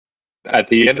At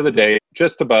the end of the day,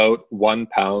 just about 1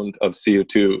 pound of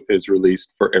CO2 is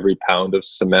released for every pound of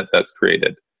cement that's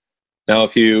created. Now,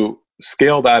 if you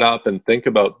scale that up and think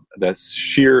about the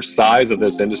sheer size of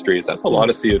this industry, that's a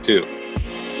lot of CO2.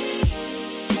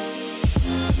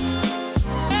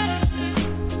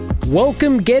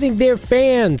 Welcome, Getting There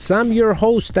fans. I'm your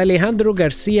host, Alejandro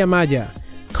Garcia Maya.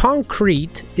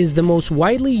 Concrete is the most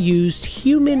widely used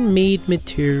human-made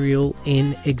material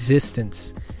in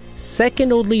existence.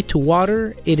 Second only to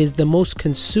water, it is the most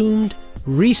consumed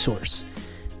resource.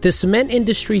 The cement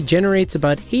industry generates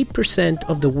about 8%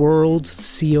 of the world's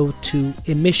CO2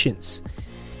 emissions.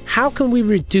 How can we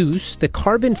reduce the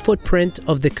carbon footprint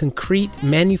of the concrete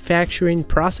manufacturing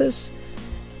process?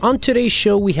 On today's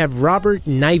show, we have Robert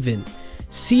Niven,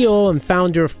 CEO and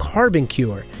founder of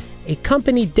CarbonCure, a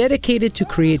company dedicated to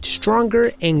create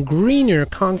stronger and greener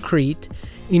concrete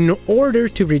in order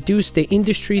to reduce the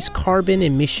industry's carbon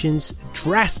emissions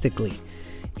drastically.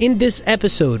 In this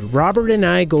episode, Robert and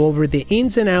I go over the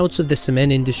ins and outs of the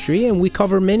cement industry, and we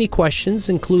cover many questions,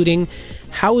 including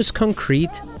how is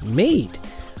concrete made?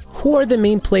 Who are the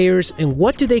main players and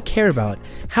what do they care about?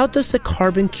 How does the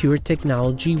CarbonCure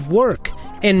technology work?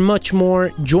 And much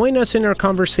more. Join us in our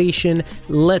conversation.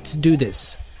 Let's do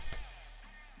this.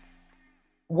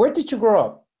 Where did you grow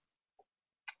up?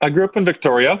 I grew up in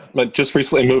Victoria, but just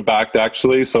recently moved back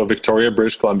actually. So Victoria,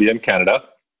 British Columbia in Canada.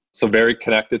 So very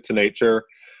connected to nature.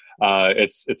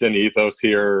 It's in ethos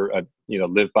here. I,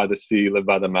 live by the sea, live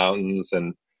by the mountains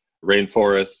and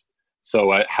rainforest.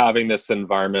 So having this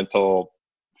environmental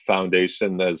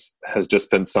foundation has just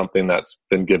been something that's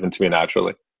been given to me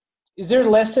naturally. Is there a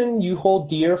lesson you hold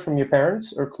dear from your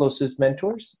parents or closest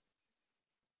mentors?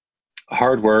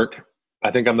 Hard work.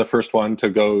 I think I'm the first one to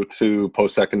go to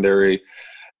post-secondary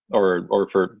or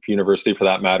for university for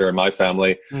that matter in my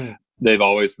family. They've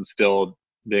always instilled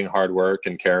being hard work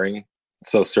and caring.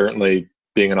 So certainly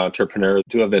being an entrepreneur,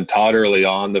 to have been taught early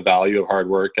on the value of hard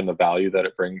work and the value that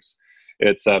it brings.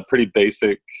 It's a pretty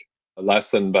basic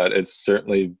lesson, but it's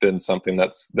certainly been something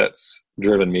that's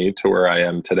driven me to where I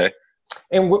am today.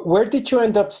 And where did you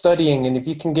end up studying? And if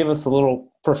you can give us a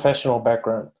little professional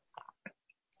background.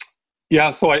 Yeah,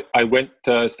 so I went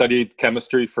studied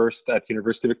chemistry first at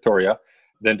University of Victoria,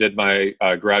 then did my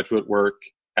graduate work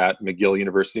at McGill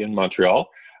University in Montreal,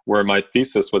 where my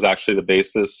thesis was actually the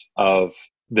basis of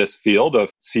this field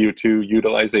of CO2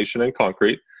 utilization in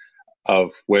concrete,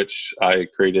 of which I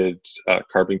created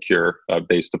CarbonCure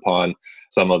based upon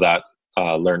some of that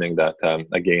learning that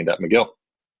I gained at McGill.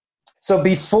 So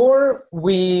before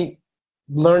we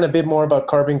learn a bit more about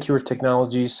CarbonCure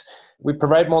technologies, we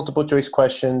provide multiple choice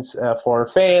questions for our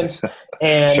fans.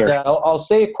 And Sure. I'll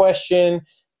say a question,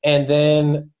 and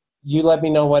then you let me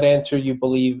know what answer you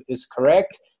believe is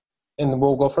correct, and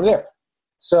we'll go from there.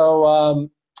 So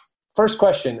first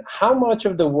question, how much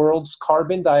of the world's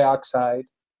carbon dioxide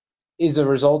is a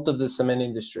result of the cement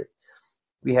industry?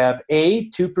 We have A,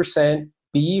 2%,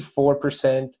 B,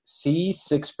 4%, C,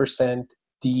 6%,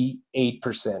 D,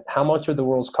 8%. How much of the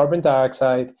world's carbon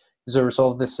dioxide is a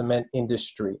result of the cement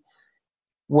industry?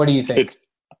 What do you think?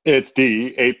 It's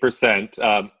D,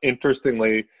 8%.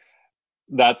 Interestingly,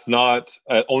 that's not,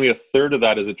 only a third of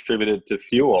that is attributed to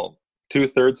fuel.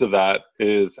 2/3 of that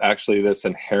is actually this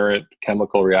inherent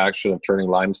chemical reaction of turning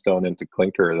limestone into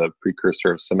clinker, the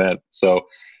precursor of cement. So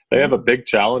they have a big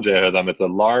challenge ahead of them. It's a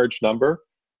large number,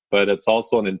 but it's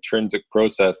also an intrinsic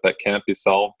process that can't be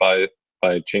solved by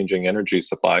changing energy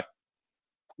supply.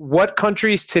 What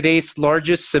country is today's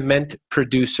largest cement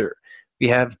producer? We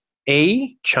have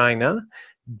A, China,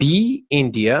 B,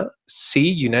 India, C,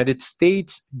 United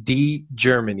States, D,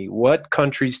 Germany. What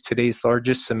country is today's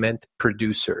largest cement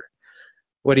producer?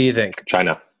 What do you think?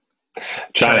 China.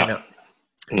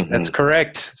 Mm-hmm. That's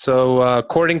correct. So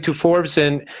according to Forbes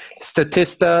and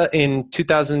Statista in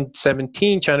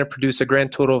 2017, China produced a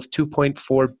grand total of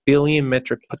 2.4 billion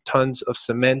metric tons of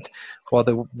cement, while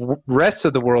the rest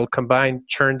of the world combined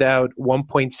churned out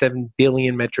 1.7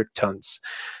 billion metric tons.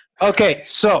 Okay,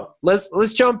 so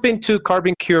let's jump into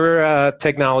CarbonCure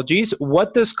technologies.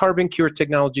 What does CarbonCure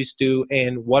technologies do,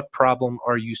 and what problem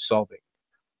are you solving?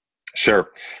 Sure.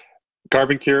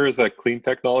 CarbonCure is a clean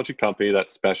technology company that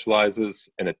specializes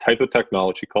in a type of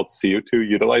technology called CO2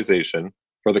 utilization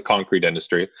for the concrete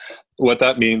industry. What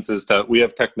that means is that we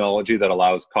have technology that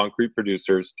allows concrete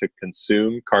producers to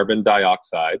consume carbon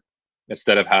dioxide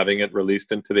instead of having it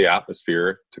released into the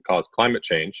atmosphere to cause climate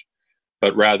change,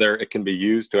 but rather it can be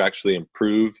used to actually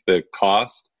improve the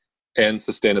cost and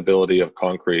sustainability of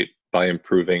concrete by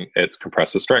improving its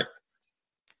compressive strength.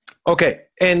 Okay,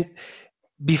 and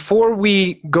before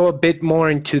we go a bit more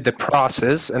into the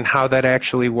process and how that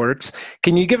actually works,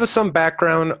 can you give us some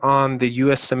background on the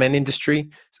U.S. cement industry?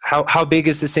 How big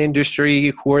is this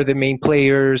industry? Who are the main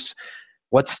players?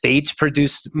 What states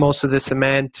produce most of the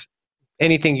cement?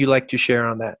 Anything you'd like to share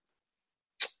on that?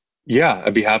 Yeah,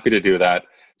 I'd be happy to do that.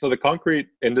 So the concrete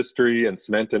industry and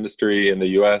cement industry in the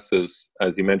US is,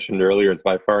 as you mentioned earlier, it's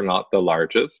by far not the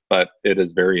largest, but it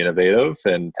is very innovative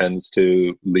and tends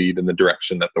to lead in the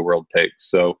direction that the world takes.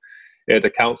 So it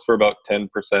accounts for about 10%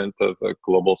 of the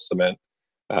global cement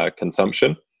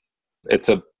consumption. It's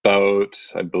about,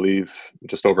 I believe,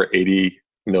 just over 80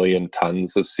 million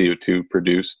tons of CO2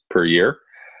 produced per year.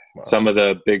 Wow. Some of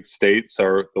the big states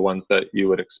are the ones that you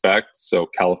would expect. So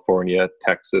California,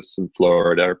 Texas, and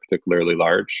Florida are particularly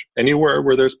large. Anywhere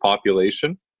where there's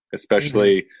population,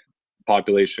 especially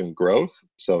population growth,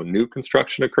 so new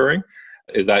construction occurring,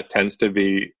 is that tends to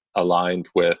be aligned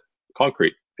with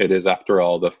concrete. It is, after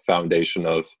all, the foundation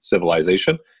of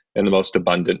civilization and the most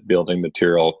abundant building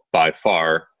material by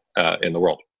far in the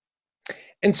world.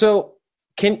 And so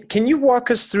can you walk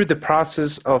us through the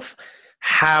process of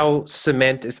how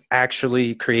cement is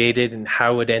actually created and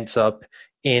how it ends up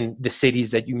in the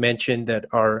cities that you mentioned that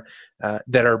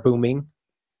are booming?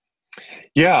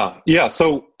 Yeah.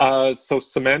 So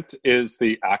cement is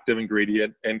the active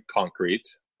ingredient in concrete,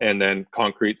 and then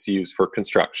concrete's used for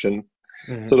construction.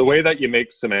 Mm-hmm. So the way that you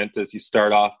make cement is you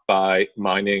start off by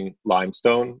mining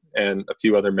limestone and a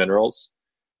few other minerals,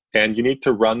 and you need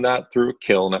to run that through a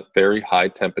kiln at very high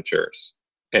temperatures,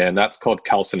 and that's called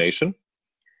calcination.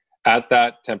 At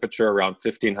that temperature, around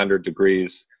 1500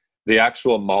 degrees, the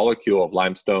actual molecule of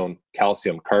limestone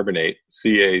calcium carbonate,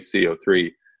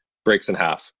 CaCO3, breaks in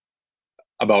half.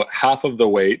 About half of the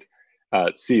weight,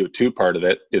 CO2 part of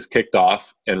it, is kicked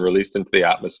off and released into the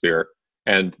atmosphere.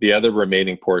 And the other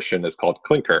remaining portion is called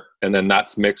clinker. And then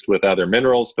that's mixed with other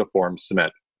minerals to form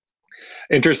cement.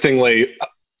 Interestingly,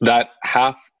 that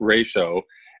half ratio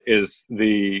is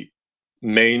the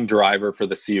main driver for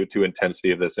the CO2 intensity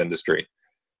of this industry.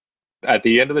 At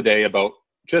the end of the day,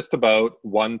 just about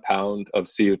 1 pound of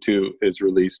CO2 is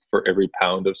released for every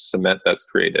pound of cement that's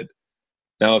created.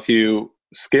 Now, if you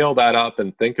scale that up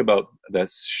and think about the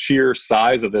sheer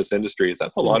size of this industry,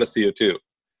 that's a lot of CO2.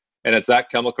 And it's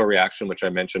that chemical reaction, which I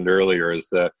mentioned earlier, is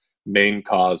the main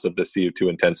cause of the CO2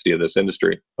 intensity of this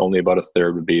industry. Only about a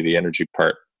third would be the energy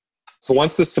part. So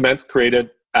once the cement's created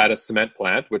at a cement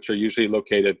plant, which are usually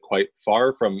located quite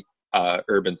far from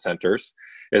urban centers,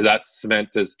 is that cement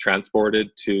is transported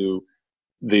to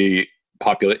the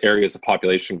areas of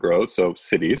population growth, so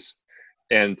cities,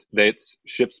 and it's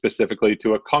shipped specifically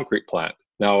to a concrete plant.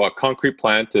 Now, a concrete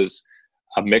plant is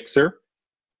a mixer,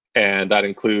 and that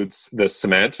includes the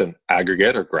cement and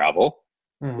aggregate or gravel,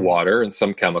 water, and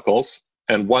some chemicals.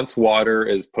 And once water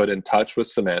is put in touch with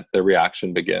cement, the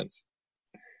reaction begins.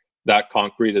 That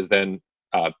concrete is then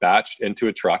batched into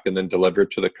a truck and then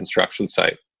delivered to the construction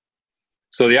site.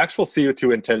 So the actual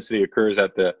CO2 intensity occurs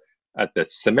at the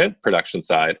cement production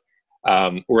side,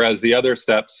 whereas the other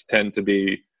steps tend to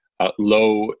be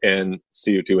low in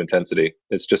CO2 intensity.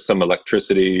 It's just some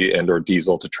electricity and or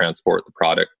diesel to transport the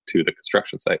product to the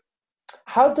construction site.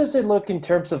 How does it look in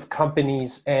terms of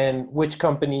companies and which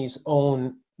companies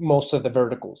own most of the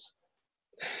verticals?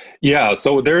 Yeah,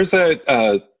 so there's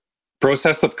a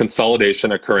process of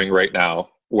consolidation occurring right now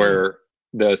where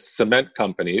the cement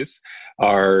companies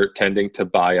are tending to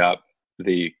buy up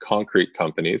the concrete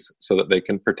companies so that they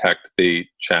can protect the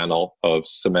channel of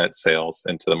cement sales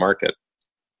into the market.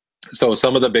 So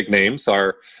some of the big names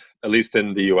are, at least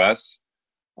in the US,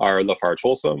 are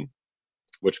LafargeHolcim,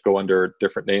 which go under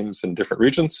different names in different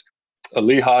regions.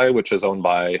 Lehigh, which is owned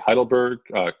by Heidelberg,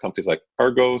 companies like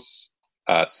Argos,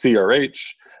 CRH,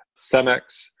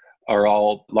 Cemex are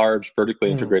all large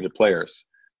vertically integrated players.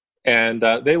 And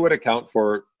they would account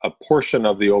for a portion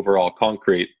of the overall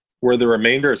concrete, where the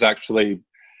remainder is actually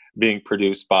being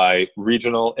produced by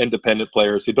regional independent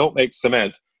players who don't make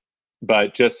cement,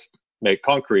 but just make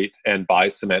concrete and buy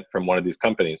cement from one of these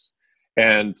companies.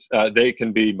 And they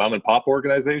can be mom and pop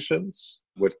organizations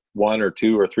with 1 or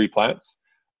 2 or 3 plants,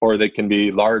 or they can be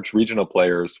large regional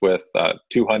players with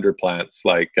 200 plants,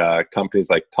 like companies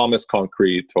like Thomas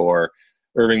Concrete or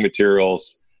Irving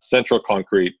Materials, Central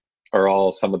Concrete are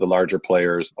all some of the larger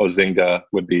players. Ozinga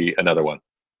would be another one.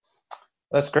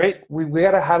 That's great. We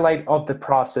got a highlight of the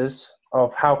process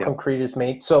of how concrete is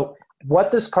made. So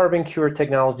what does CarbonCure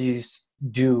Technologies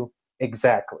do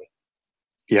exactly?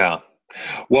 Yeah.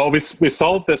 Well, we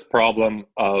solved this problem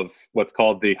of what's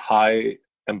called the high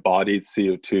embodied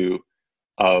CO2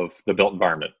 of the built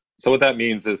environment. So what that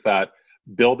means is that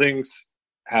buildings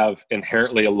have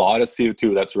inherently a lot of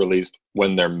CO2 that's released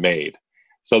when they're made.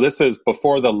 So this is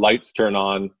before the lights turn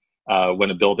on when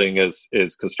a building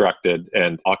is constructed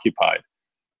and occupied.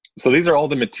 So these are all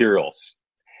the materials.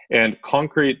 And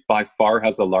concrete by far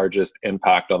has the largest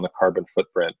impact on the carbon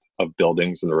footprint of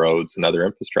buildings and roads and other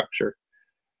infrastructure.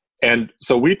 And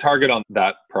so we target on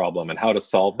that problem and how to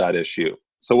solve that issue.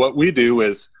 So what we do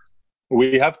is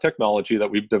we have technology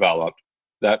that we've developed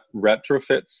that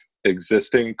retrofits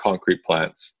existing concrete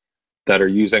plants that are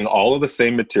using all of the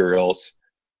same materials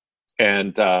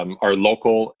and are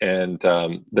local and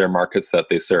their markets that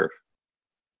they serve.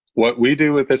 What we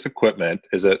do with this equipment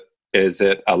is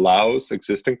it allows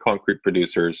existing concrete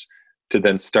producers to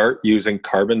then start using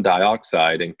carbon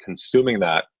dioxide and consuming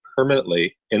that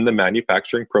permanently in the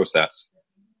manufacturing process,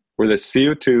 where the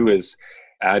CO2 is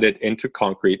added into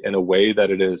concrete in a way that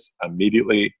it is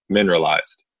immediately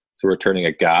mineralized. So we're turning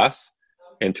a gas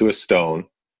into a stone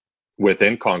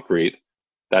within concrete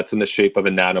that's in the shape of a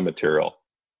nanomaterial.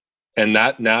 And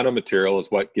that nanomaterial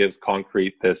is what gives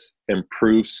concrete this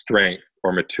improved strength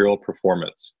or material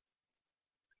performance.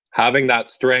 Having that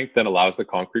strength then allows the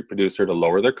concrete producer to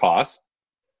lower their cost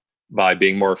by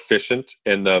being more efficient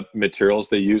in the materials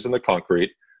they use in the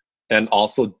concrete, and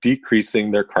also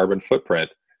decreasing their carbon footprint,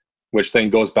 which then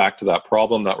goes back to that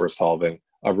problem that we're solving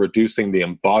of reducing the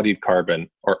embodied carbon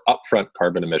or upfront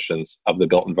carbon emissions of the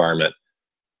built environment.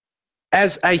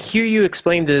 As I hear you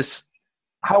explain this,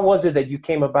 how was it that you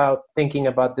came about thinking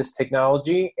about this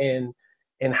technology, and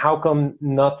how come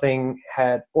nothing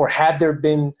had there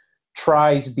been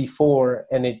tries before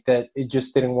and it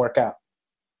just didn't work out?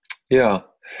 Yeah.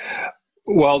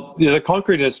 Well, the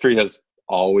concrete industry has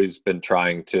always been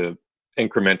trying to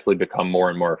incrementally become more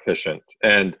and more efficient.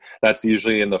 And that's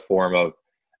usually in the form of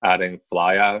adding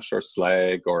fly ash or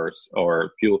slag or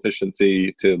fuel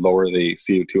efficiency to lower the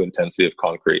CO2 intensity of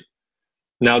concrete.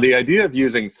 Now, the idea of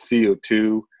using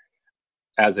CO2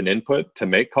 as an input to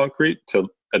make concrete to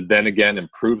then again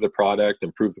improve the product,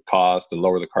 improve the cost, and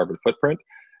lower the carbon footprint.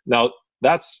 Now,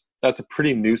 that's a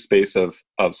pretty new space of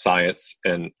science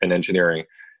and engineering.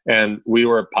 And we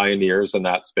were pioneers in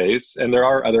that space. And there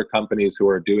are other companies who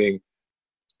are doing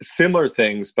similar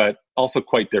things, but also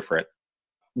quite different.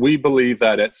 We believe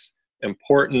that it's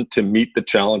important to meet the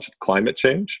challenge of climate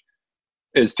change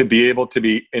is to be able to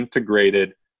be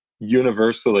integrated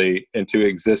universally into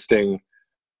existing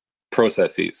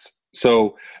processes.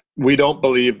 So we don't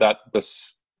believe that the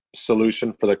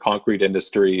solution for the concrete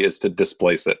industry is to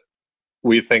displace it.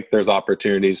 We think there's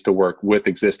opportunities to work with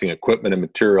existing equipment and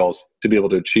materials to be able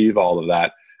to achieve all of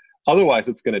that. Otherwise,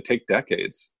 it's going to take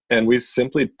decades. And we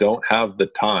simply don't have the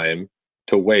time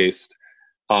to waste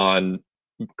on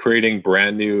creating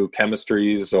brand new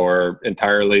chemistries or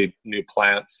entirely new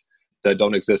plants that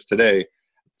don't exist today.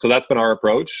 So that's been our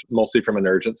approach, mostly from an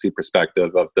urgency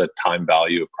perspective of the time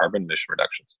value of carbon emission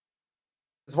reductions.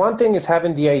 One thing is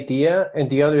having the idea, and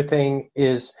the other thing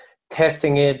is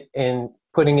testing it and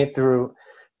putting it through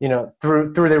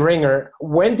the ringer.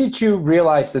 When did you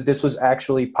realize that this was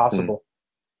actually possible?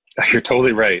 You're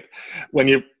totally right. When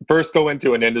you first go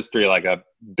into an industry like a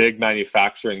big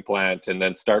manufacturing plant and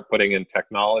then start putting in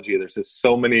technology, there's just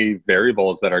so many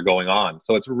variables that are going on.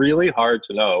 So it's really hard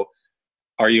to know,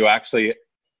 are you actually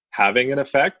having an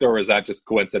effect or is that just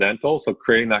coincidental? So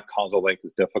creating that causal link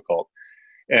is difficult.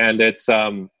 And it's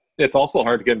also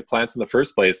hard to get into plants in the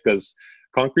first place because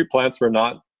concrete plants were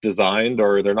not designed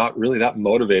or they're not really that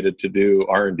motivated to do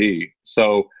R&D.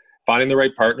 So finding the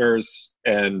right partners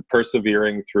and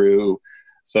persevering through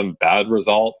some bad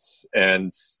results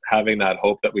and having that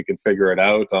hope that we could figure it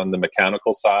out on the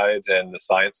mechanical side and the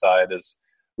science side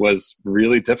was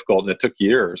really difficult, and it took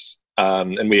years.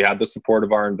 And we had the support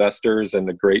of our investors and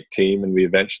a great team, and we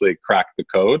eventually cracked the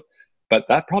code. But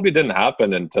that probably didn't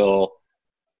happen until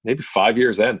maybe 5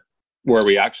 years in, where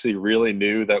we actually really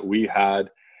knew that we had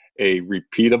a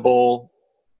repeatable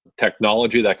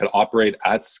technology that could operate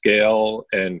at scale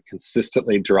and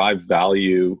consistently drive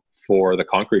value for the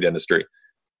concrete industry.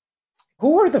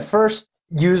 Who were the first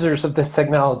users of this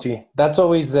technology? That's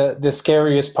always the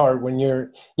scariest part when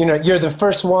you're the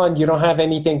first one, you don't have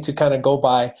anything to kind of go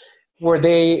by. Were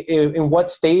they in what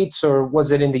states, or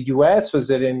was it in the US? Was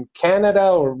it in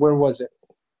Canada, or where was it?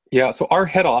 Yeah, so our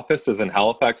head office is in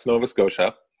Halifax, Nova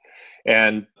Scotia.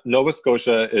 And Nova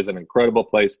Scotia is an incredible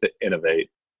place to innovate.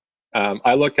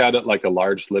 I look at it like a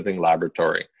large living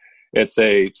laboratory. It's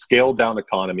a scaled down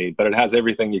economy, but it has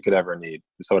everything you could ever need.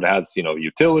 So it has,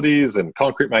 utilities and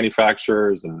concrete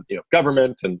manufacturers and,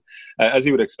 government, and as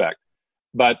you would expect.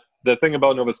 But the thing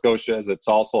about Nova Scotia is it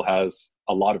also has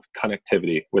a lot of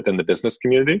connectivity within the business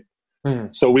community.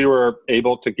 So we were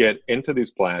able to get into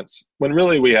these plants when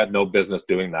really we had no business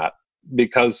doing that.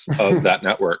 because of that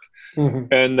network. Mm-hmm.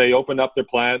 And they opened up their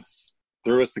plants,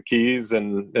 threw us the keys,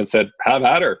 and said, have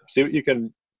at her, see what you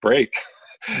can break.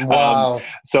 Wow.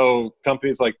 So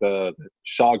companies like the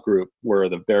Shaw Group were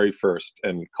the very first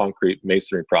in concrete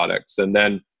masonry products. And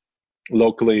then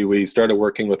locally, we started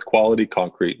working with Quality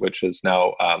Concrete, which is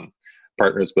now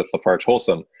partners with Lafarge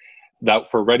Holcim,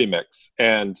 that for ready mix.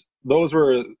 And those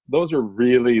were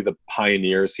really the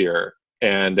pioneers here.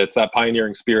 And it's that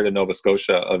pioneering spirit in Nova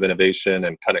Scotia of innovation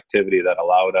and connectivity that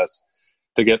allowed us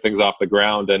to get things off the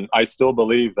ground. And I still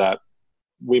believe that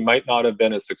we might not have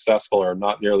been as successful or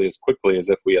not nearly as quickly as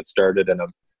if we had started in a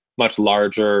much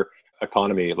larger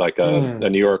economy like a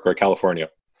New York or California.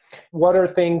 What are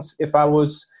things, if I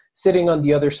was sitting on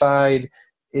the other side,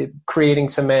 creating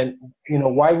cement,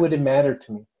 why would it matter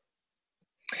to me?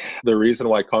 The reason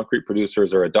why concrete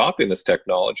producers are adopting this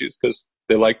technology is because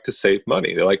they like to save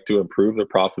money. They like to improve their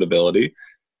profitability.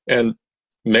 And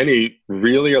many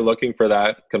really are looking for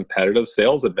that competitive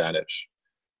sales advantage.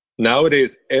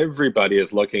 Nowadays, everybody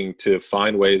is looking to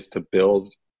find ways to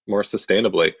build more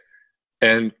sustainably.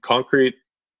 And concrete,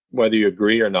 whether you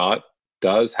agree or not,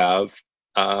 does have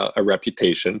a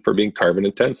reputation for being carbon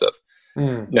intensive.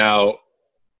 Now,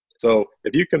 so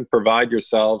if you can provide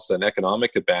yourselves an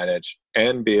economic advantage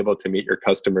and be able to meet your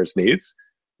customers' needs,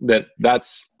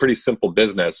 that's pretty simple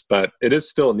business, but it is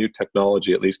still new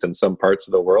technology, at least in some parts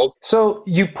of the world. So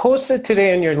you posted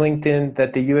today on your LinkedIn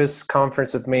that the U.S.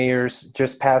 Conference of Mayors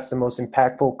just passed the most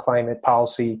impactful climate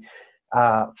policy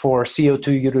for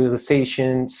CO2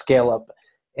 utilization scale-up,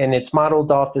 and it's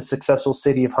modeled off the successful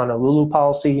City of Honolulu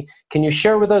policy. Can you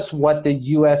share with us what the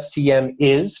USCM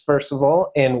is, first of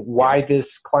all, and why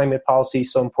this climate policy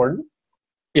is so important?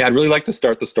 Yeah, I'd really like to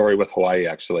start the story with Hawaii,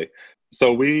 actually.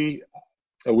 So we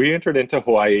entered into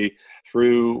Hawaii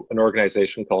through an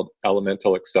organization called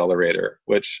Elemental Accelerator,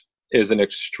 which is an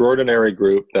extraordinary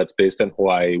group that's based in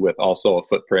Hawaii with also a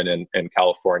footprint in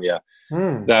California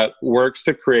that works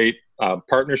to create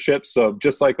partnerships. So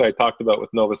just like I talked about with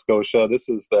Nova Scotia, this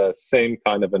is the same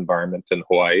kind of environment in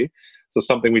Hawaii. So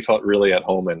something we felt really at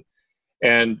home in.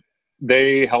 And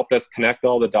they helped us connect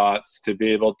all the dots to be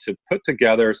able to put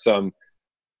together some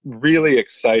really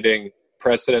exciting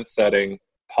precedent-setting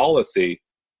policy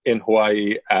in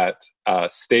Hawaii at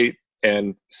state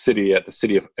and city, at the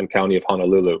city and county of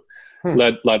Honolulu,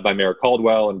 led by Mayor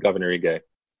Caldwell and Governor Ige.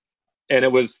 And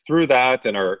it was through that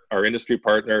and our industry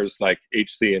partners like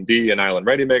HC&D and Island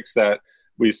Ready Mix that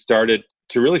we started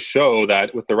to really show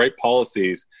that with the right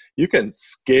policies, you can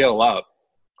scale up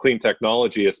clean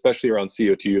technology, especially around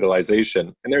CO2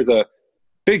 utilization. And there's a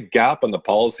big gap in the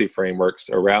policy frameworks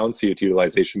around CO2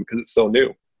 utilization because it's so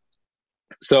new.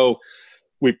 So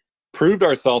we proved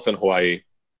ourselves in Hawaii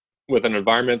with an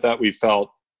environment that we felt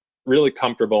really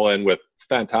comfortable in with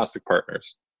fantastic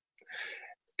partners.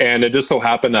 And it just so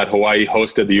happened that Hawaii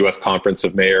hosted the U.S. Conference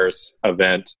of Mayors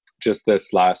event just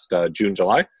this last June,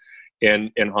 July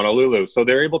in Honolulu. So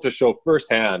they're able to show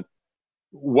firsthand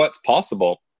what's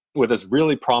possible with this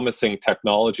really promising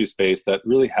technology space that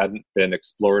really hadn't been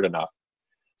explored enough.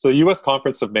 So the U.S.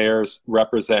 Conference of Mayors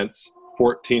represents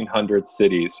 1,400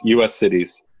 cities, U.S.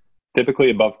 cities, typically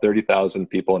above 30,000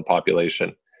 people in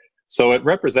population. So it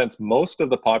represents most of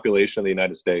the population of the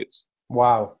United States.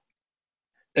 Wow.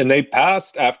 And they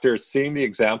passed after seeing the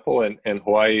example in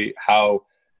Hawaii, how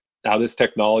this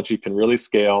technology can really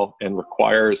scale and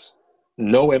requires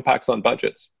no impacts on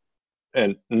budgets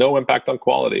and no impact on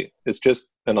quality. It's just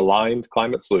an aligned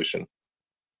climate solution.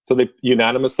 So they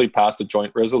unanimously passed a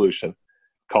joint resolution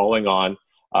calling on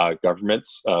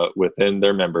governments within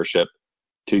their membership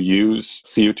to use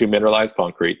CO2 mineralized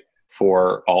concrete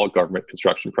for all government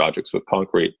construction projects with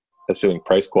concrete, assuming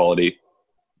price quality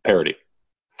parity.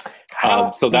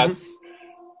 So that's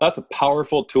a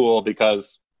powerful tool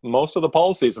because most of the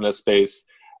policies in this space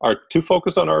are too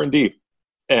focused on R&D.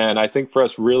 And I think for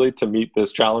us really to meet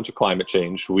this challenge of climate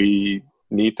change, we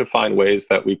need to find ways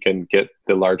that we can get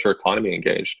the larger economy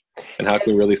engaged. And how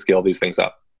can we really scale these things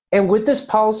up? And with this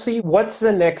policy, what's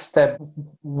the next step?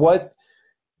 What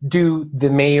do the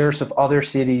mayors of other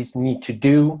cities need to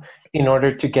do in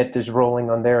order to get this rolling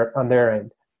on their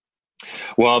end?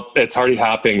 Well, it's already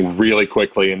happening really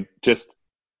quickly. And just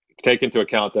take into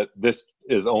account that this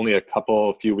is only a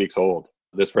few weeks old,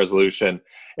 this resolution.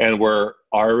 And we're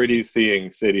already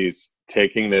seeing cities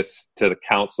taking this to the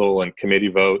council and committee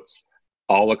votes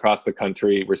all across the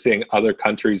country. We're seeing other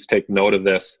countries take note of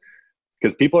this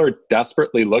because people are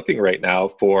desperately looking right now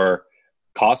for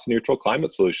cost-neutral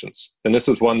climate solutions. And this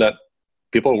is one that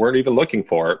people weren't even looking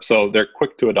for. So they're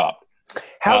quick to adopt.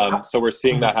 So we're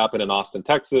seeing that happen in Austin,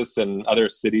 Texas, and other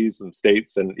cities and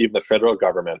states, and even the federal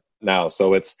government now.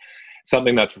 So it's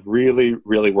something that's really,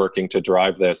 really working to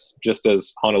drive this, just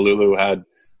as Honolulu had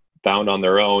found on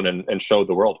their own and showed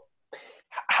the world.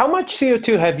 How much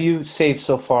CO2 have you saved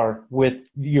so far with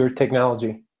your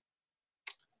technology?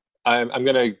 I'm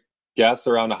going to guess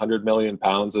around 100 million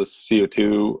pounds of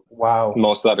CO2. Wow.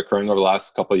 Most of that occurring over the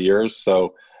last couple of years.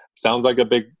 So sounds like a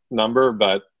big number,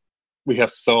 but we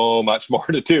have so much more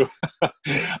to do.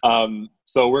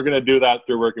 So we're going to do that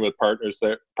through working with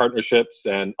partnerships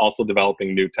and also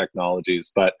developing new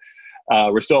technologies. But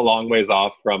we're still a long ways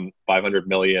off from 500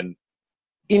 million.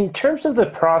 In terms of the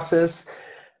process,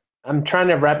 I'm trying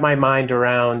to wrap my mind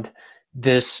around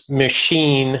this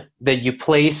machine that you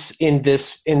place in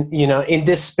this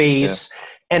space,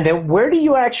 and then where do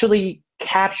you actually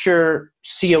capture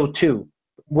CO2?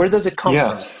 Where does it come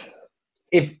from?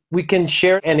 If we can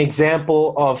share an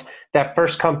example of that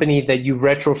first company that you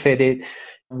retrofitted,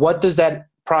 what does that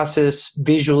process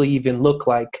visually even look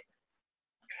like?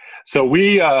 So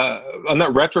we, on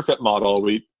that retrofit model,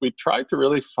 we tried to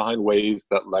really find ways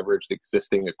that leverage the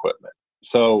existing equipment.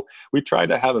 So we try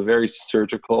to have a very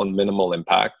surgical and minimal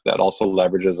impact that also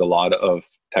leverages a lot of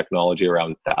technology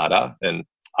around data and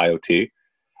IoT.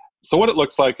 So what it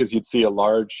looks like is you'd see a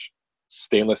large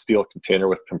stainless steel container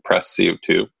with compressed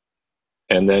CO2.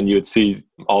 And then you'd see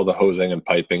all the hosing and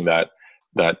piping that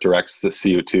directs the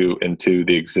CO2 into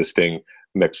the existing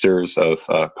mixers of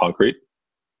concrete.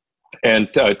 And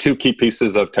two key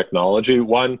pieces of technology.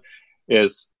 One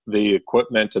is the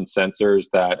equipment and sensors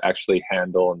that actually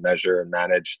handle and measure and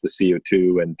manage the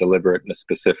CO2 and deliver it in a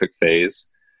specific phase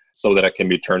so that it can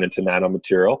be turned into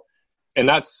nanomaterial. And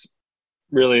that's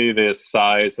really the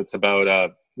size. It's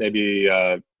about maybe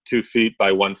 2 feet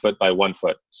by 1 foot by 1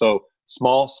 foot. So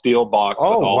small steel box with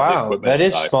all the equipment that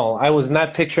is inside. small. I was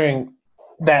not picturing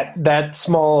that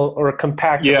small or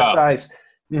compact of a size.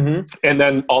 Mm-hmm. And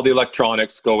then all the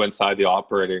electronics go inside the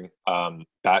operating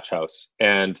batch house.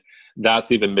 And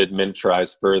that's even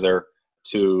miniaturized further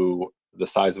to the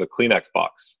size of a Kleenex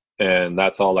box. And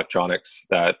that's all electronics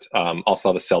that also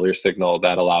have a cellular signal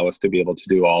that allow us to be able to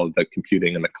do all of the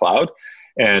computing in the cloud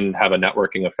and have a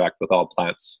networking effect with all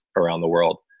plants around the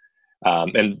world.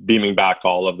 And beaming back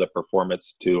all of the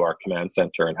performance to our command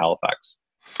center in Halifax.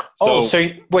 So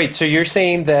you're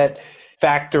saying that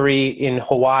factory in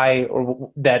Hawaii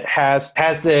or that has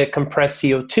the compressed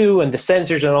CO2 and the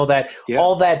sensors and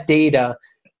all that data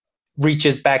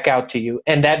reaches back out to you.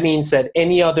 And that means that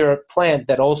any other plant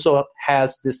that also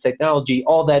has this technology,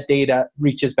 all that data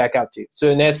reaches back out to you. So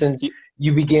in essence,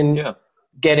 you begin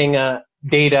getting a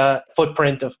data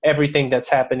footprint of everything that's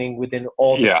happening within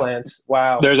all the plants.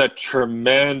 Wow. There's a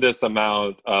tremendous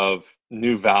amount of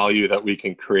new value that we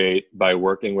can create by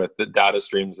working with the data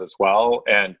streams as well.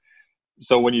 And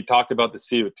so when you talk about the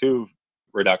CO2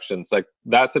 reductions, like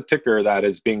that's a ticker that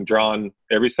is being drawn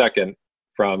every second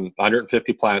from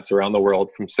 150 plants around the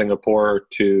world, from Singapore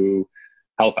to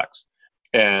Halifax.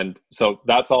 And so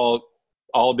that's all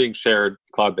being shared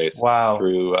cloud-based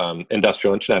through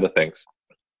Industrial Internet of Things.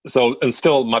 So, and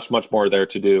still much, much more there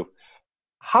to do.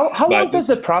 How long does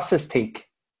the process take?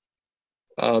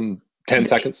 10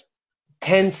 seconds.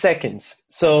 10 seconds.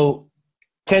 So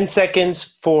 10 seconds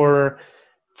for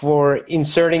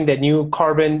inserting the new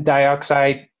carbon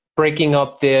dioxide, breaking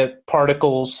up the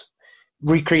particles,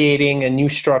 recreating a new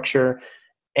structure,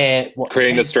 and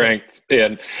creating the strength.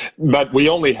 But we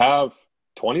only have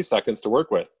 20 seconds to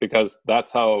work with because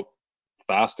that's how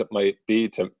fast it might be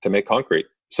to make concrete.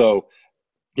 So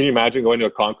can you imagine going to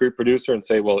a concrete producer and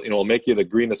say, well, we'll make you the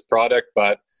greenest product,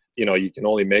 but you can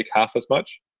only make half as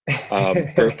much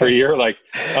per year? Like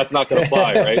that's not going to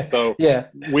fly, right? So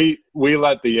we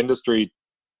let the industry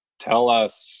tell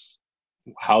us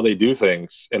how they do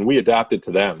things, and we adapt it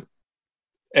to them.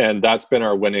 And that's been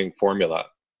our winning formula.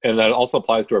 And that also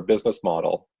applies to our business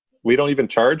model. We don't even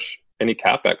charge any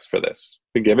CapEx for this.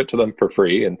 We give it to them for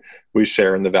free, and we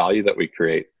share in the value that we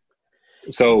create.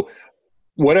 So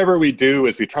whatever we do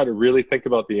is we try to really think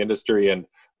about the industry and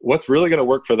what's really going to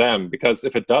work for them, because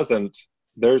if it doesn't,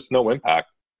 there's no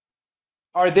impact.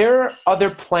 Are there other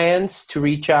plans to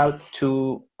reach out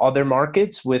to other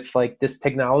markets with like this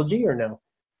technology or no?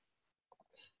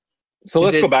 So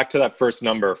let's go back to that first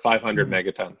number, 500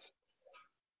 megatons.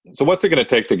 So what's it going to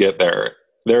take to get there?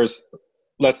 There's,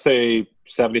 let's say,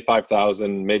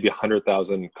 75,000, maybe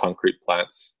 100,000 concrete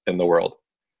plants in the world.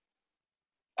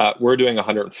 We're doing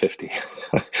 150.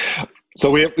 So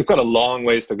we've got a long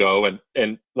ways to go.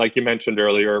 And like you mentioned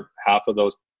earlier, half of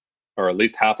those, or at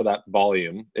least half of that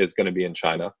volume is going to be in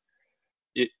China.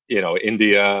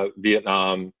 India,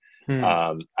 Vietnam,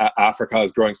 Africa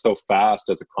is growing so fast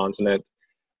as a continent.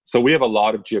 So we have a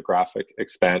lot of geographic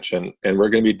expansion, and we're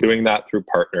going to be doing that through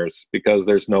partners because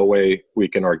there's no way we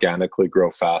can organically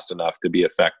grow fast enough to be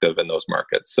effective in those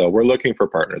markets. So we're looking for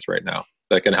partners right now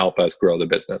that can help us grow the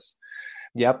business.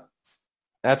 Yep,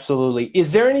 absolutely.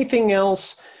 Is there anything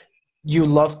else you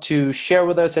love to share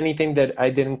with us? Anything that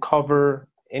I didn't cover?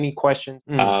 Any questions?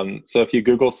 So if you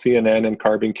Google CNN and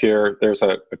CarbonCure, there's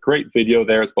a great video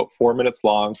there. It's about 4 minutes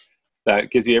long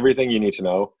that gives you everything you need to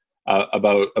know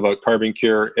about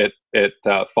CarbonCure. It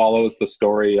follows the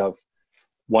story of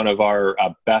one of our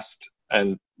best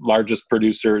and largest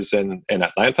producers in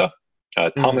Atlanta,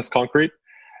 Thomas Concrete,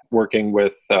 working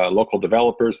with local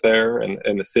developers there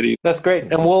in the city. That's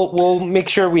great, and we'll make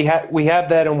sure we have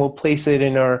that, and we'll place it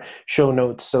in our show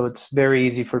notes, so it's very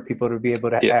easy for people to be able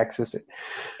to access it.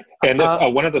 And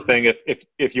one other thing,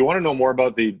 if you want to know more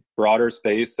about the broader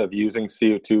space of using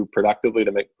CO2 productively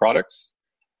to make products,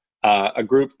 a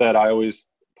group that I always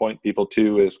point people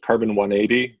to is Carbon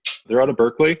 180. They're out of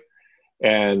Berkeley,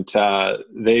 and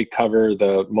they cover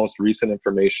the most recent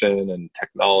information and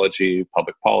technology,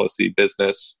 public policy,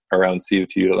 business around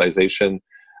CO2 utilization.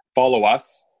 Follow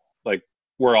us. Like,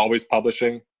 we're always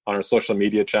publishing on our social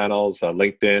media channels,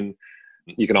 LinkedIn.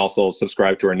 You can also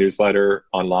subscribe to our newsletter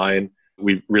online.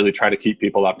 We really try to keep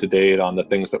people up to date on the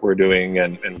things that we're doing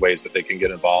and ways that they can get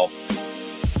involved.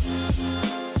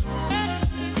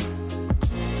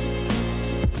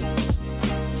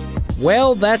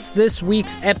 Well, that's this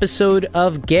week's episode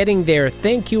of Getting There.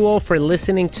 Thank you all for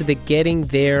listening to the Getting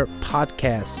There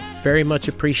podcast. Very much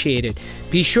appreciated.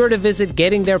 Be sure to visit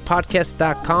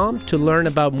gettingtherepodcast.com to learn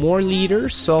about more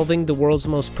leaders solving the world's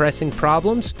most pressing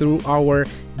problems through our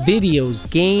videos,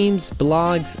 games,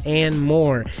 blogs, and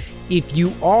more. If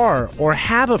you are or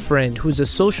have a friend who's a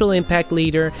social impact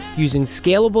leader using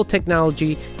scalable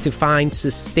technology to find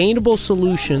sustainable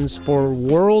solutions for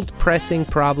world-pressing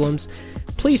problems,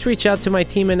 please reach out to my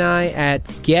team and I at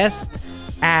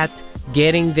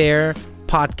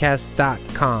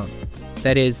guest@gettingtherepodcast.com.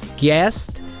 That is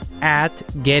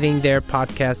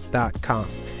guest@gettingtherepodcast.com.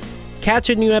 Catch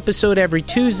a new episode every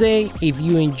Tuesday. If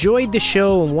you enjoyed the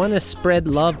show and want to spread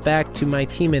love back to my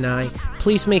team and I,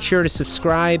 please make sure to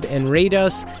subscribe and rate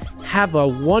us. Have a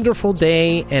wonderful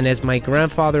day, and as my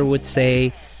grandfather would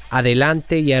say,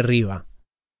 adelante y arriba.